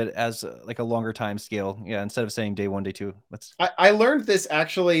think of it as like a longer time scale. Yeah, instead of saying day 1, day 2. I learned this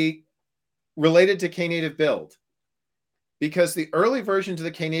actually related to Knative build, because the early versions of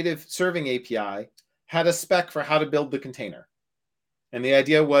the Knative serving API had a spec for how to build the container. And the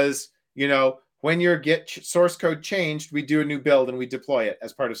idea was, when your Git source code changed, we do a new build and we deploy it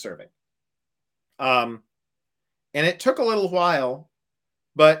as part of serving. And it took a little while,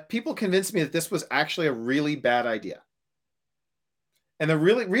 but people convinced me that this was actually a really bad idea. And the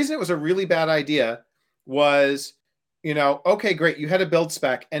reason it was a really bad idea was, okay, great, you had a build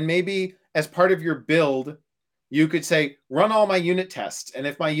spec, and maybe as part of your build, you could say, run all my unit tests. And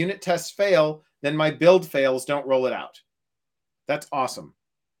if my unit tests fail, then my build fails, don't roll it out. That's awesome.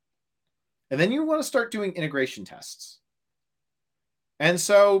 And then you want to start doing integration tests. And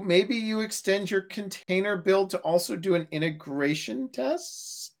so maybe you extend your container build to also do an integration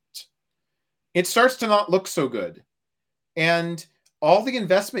test. It starts to not look so good. And all the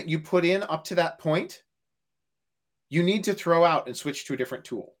investment you put in up to that point, you need to throw out and switch to a different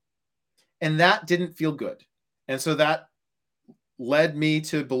tool. And that didn't feel good. And so that led me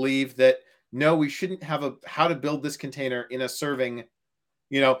to believe that, no, we shouldn't have a how to build this container in a serving.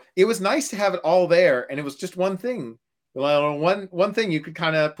 It was nice to have it all there, and it was just one thing. Well, one thing you could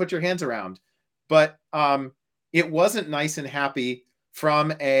kind of put your hands around. But it wasn't nice and happy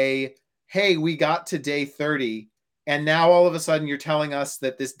from a, hey, we got to day 30, and now all of a sudden you're telling us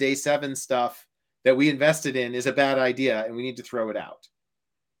that this day 7 stuff that we invested in is a bad idea and we need to throw it out.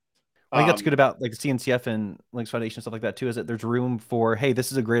 I think that's good Um, about like CNCF and Linux Foundation stuff like that too. Is that there's room for, hey,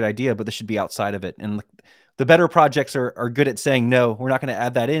 this is a great idea, but this should be outside of it. And the better projects are good at saying no, we're not going to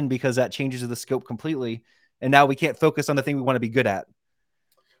add that in because that changes the scope completely, and now we can't focus on the thing we want to be good at.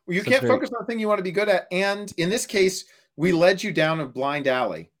 you So it's can't very focus on the thing you want to be good at. And in this case, we led you down a blind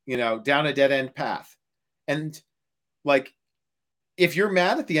alley, down a dead end path. And like, if you're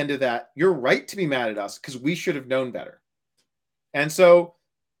mad at the end of that, you're right to be mad at us because we should have known better. And so,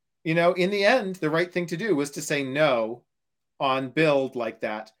 in the end, the right thing to do was to say no on build like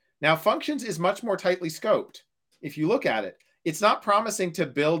that. Now, functions is much more tightly scoped. If you look at it, it's not promising to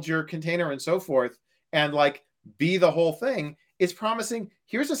build your container and so forth and like be the whole thing. It's promising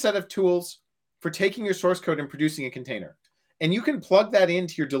here's a set of tools for taking your source code and producing a container. And you can plug that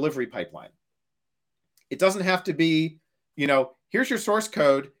into your delivery pipeline. It doesn't have to be, here's your source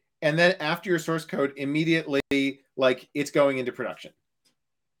code. And then after your source code, immediately, like it's going into production.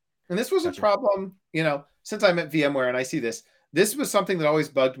 And this was a gotcha. problem, since I'm at VMware and I see this. This was something that always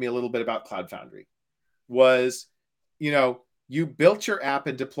bugged me a little bit about Cloud Foundry was, you built your app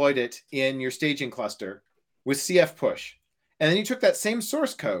and deployed it in your staging cluster with CF push. And then you took that same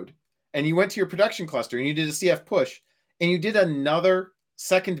source code and you went to your production cluster and you did a CF push and you did another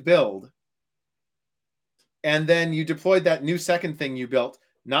second build. And then you deployed that new second thing you built,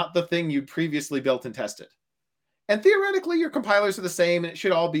 not the thing you'd previously built and tested. And theoretically, your compilers are the same and it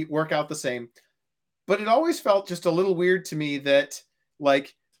should all work out the same. But it always felt just a little weird to me that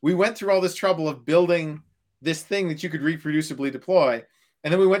like we went through all this trouble of building this thing that you could reproducibly deploy.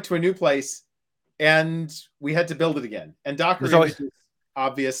 And then we went to a new place and we had to build it again. And Docker There's always images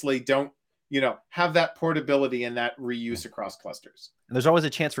obviously don't, have that portability and that reuse across clusters. there's always a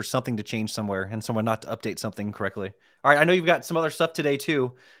chance for something to change somewhere and someone not to update something correctly. All right, I know you've got some other stuff today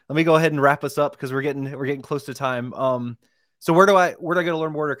too. Let me go ahead and wrap us up because we're getting close to time. So where do I go to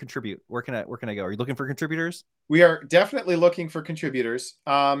learn more to contribute? Where can I go? Are you looking for contributors? We are definitely looking for contributors.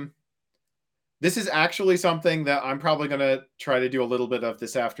 This is actually something that I'm probably going to try to do a little bit of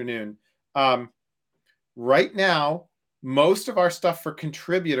this afternoon. Right now, most of our stuff for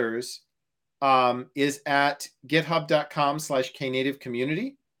contributors is at github.com/knative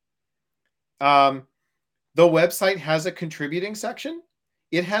community. The website has a contributing section.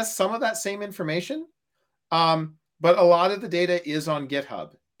 It has some of that same information, but a lot of the data is on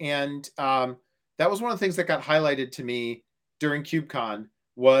GitHub. And that was one of the things that got highlighted to me during KubeCon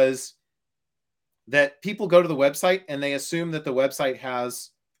was that people go to the website and they assume that the website has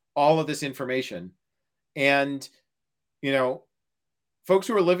all of this information. And, folks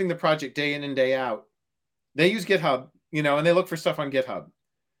who are living the project day in and day out, they use GitHub, and they look for stuff on GitHub.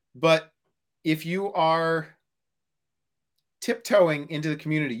 But if you are tiptoeing into the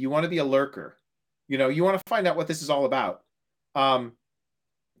community, you want to be a lurker, you want to find out what this is all about,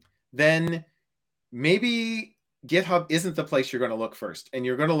 then maybe GitHub isn't the place you're going to look first, and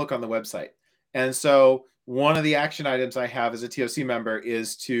you're going to look on the website. And so one of the action items I have as a TOC member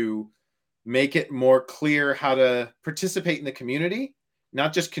is to make it more clear how to participate in the community,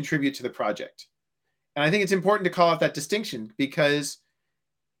 not just contribute to the project. And I think it's important to call out that distinction because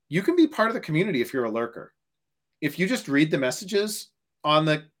you can be part of the community if you're a lurker. If you just read the messages on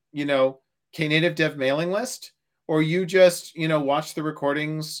the, Knative dev mailing list, or you just, watch the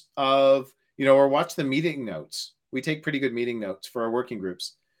recordings of, or watch the meeting notes. We take pretty good meeting notes for our working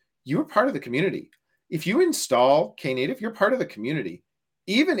groups. You're part of the community. If you install Knative, you're part of the community.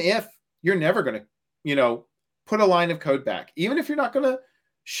 Even if you're never going to, put a line of code back, even if you're not going to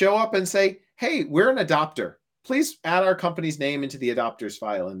show up and say, hey, we're an adopter. Please add our company's name into the adopters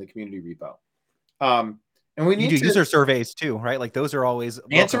file in the community repo. And we You need do to user surveys too, right? Like those are always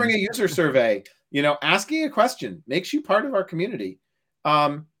answering welcome. a user survey, asking a question makes you part of our community.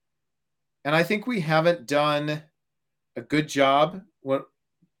 And I think we haven't done a good job. When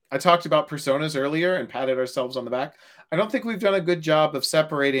I talked about personas earlier and patted ourselves on the back, I don't think we've done a good job of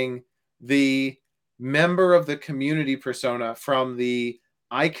separating the member of the community persona from the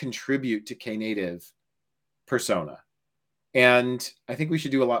I contribute to Knative persona. And I think we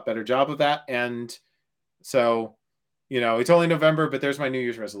should do a lot better job of that. And so, it's only November, but there's my New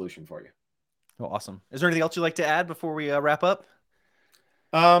Year's resolution for you. Oh, awesome. Is there anything else you'd like to add before we wrap up?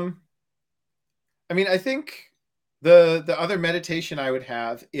 Um, I think the other meditation I would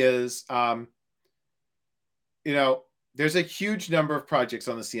have is, there's a huge number of projects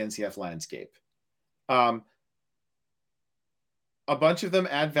on the CNCF landscape. A bunch of them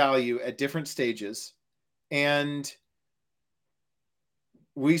add value at different stages, and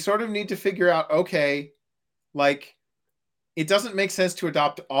we sort of need to figure out, okay, like it doesn't make sense to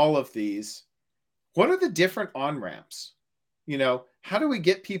adopt all of these. What are the different on-ramps? how do we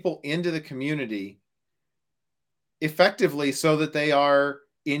get people into the community effectively so that they are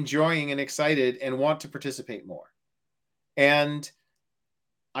enjoying and excited and want to participate more? And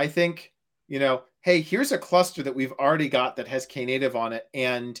I think, hey, here's a cluster that we've already got that has Knative on it,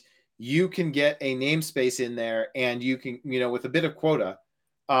 and you can get a namespace in there, and you can, with a bit of quota,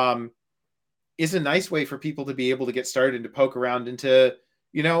 is a nice way for people to be able to get started and to poke around and to,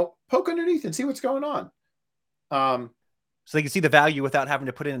 poke underneath and see what's going on. So they can see the value without having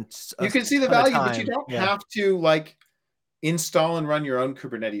to put in You a can see the ton of value, but you time. don't Yeah. have to install and run your own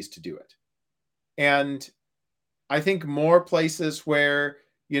Kubernetes to do it. And I think more places where,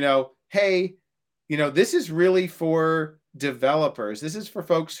 hey, this is really for developers. This is for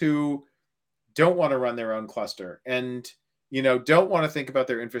folks who don't want to run their own cluster and, don't want to think about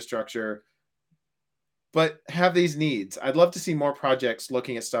their infrastructure, but have these needs. I'd love to see more projects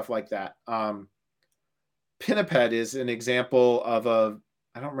looking at stuff like that. Pinniped is an example of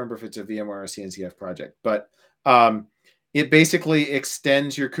I don't remember if it's a VMware or a CNCF project, but it basically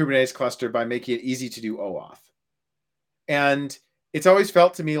extends your Kubernetes cluster by making it easy to do OAuth. And it's always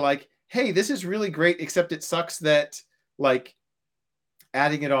felt to me like, hey, this is really great, except it sucks that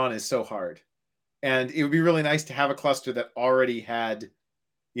adding it on is so hard. And it would be really nice to have a cluster that already had,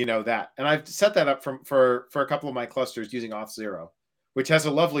 that. And I've set that up for a couple of my clusters using Auth0, which has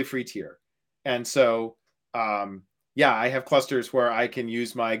a lovely free tier. And so, I have clusters where I can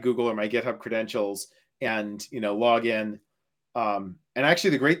use my Google or my GitHub credentials and, log in. And actually,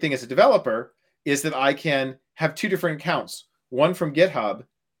 the great thing as a developer is that I can have two different accounts, one from GitHub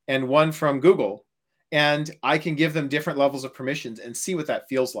and one from Google, and I can give them different levels of permissions and see what that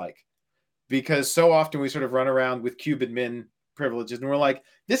feels like. Because so often we sort of run around with kubeadmin privileges and we're like,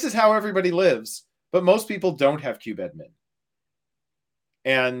 this is how everybody lives, but most people don't have kubeadmin.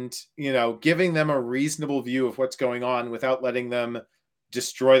 And, giving them a reasonable view of what's going on without letting them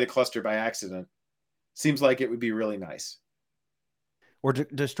destroy the cluster by accident seems like it would be really nice. Or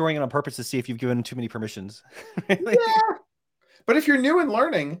destroying it on purpose to see if you've given too many permissions. Yeah. But if you're new and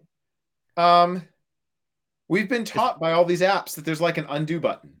learning, we've been taught by all these apps that there's like an undo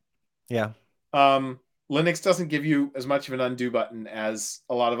button. Yeah. Linux doesn't give you as much of an undo button as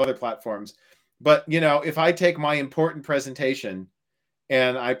a lot of other platforms. But, if I take my important presentation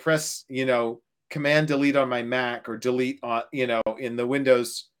and I press, command delete on my Mac or delete on, in the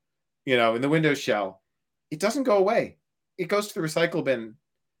Windows, in the Windows shell, it doesn't go away. It goes to the recycle bin,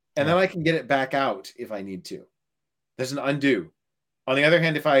 and then I can get it back out if I need to. There's an undo. On the other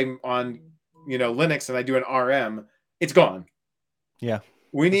hand, if I'm on, Linux and I do an RM, it's gone. Yeah.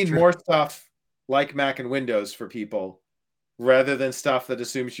 We need more stuff like Mac and Windows for people rather than stuff that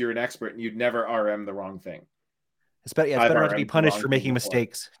assumes you're an expert and you'd never RM the wrong thing. It's better, it's better not to be punished for making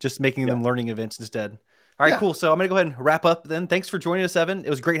mistakes, just making them learning events instead. All right, cool. So I'm going to go ahead and wrap up then. Thanks for joining us, Evan. It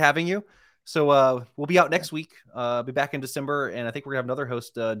was great having you. So we'll be out next week. Be back in December, and I think we're going to have another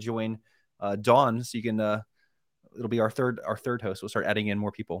host join, Dawn, so you can it'll be our third host. We'll start adding in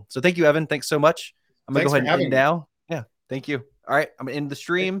more people. So thank you, Evan. Thanks so much. I'm going to go ahead and end now. Yeah, thank you. All right, I'm going to end the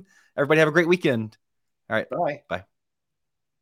stream. Everybody have a great weekend. All right. Bye. Bye.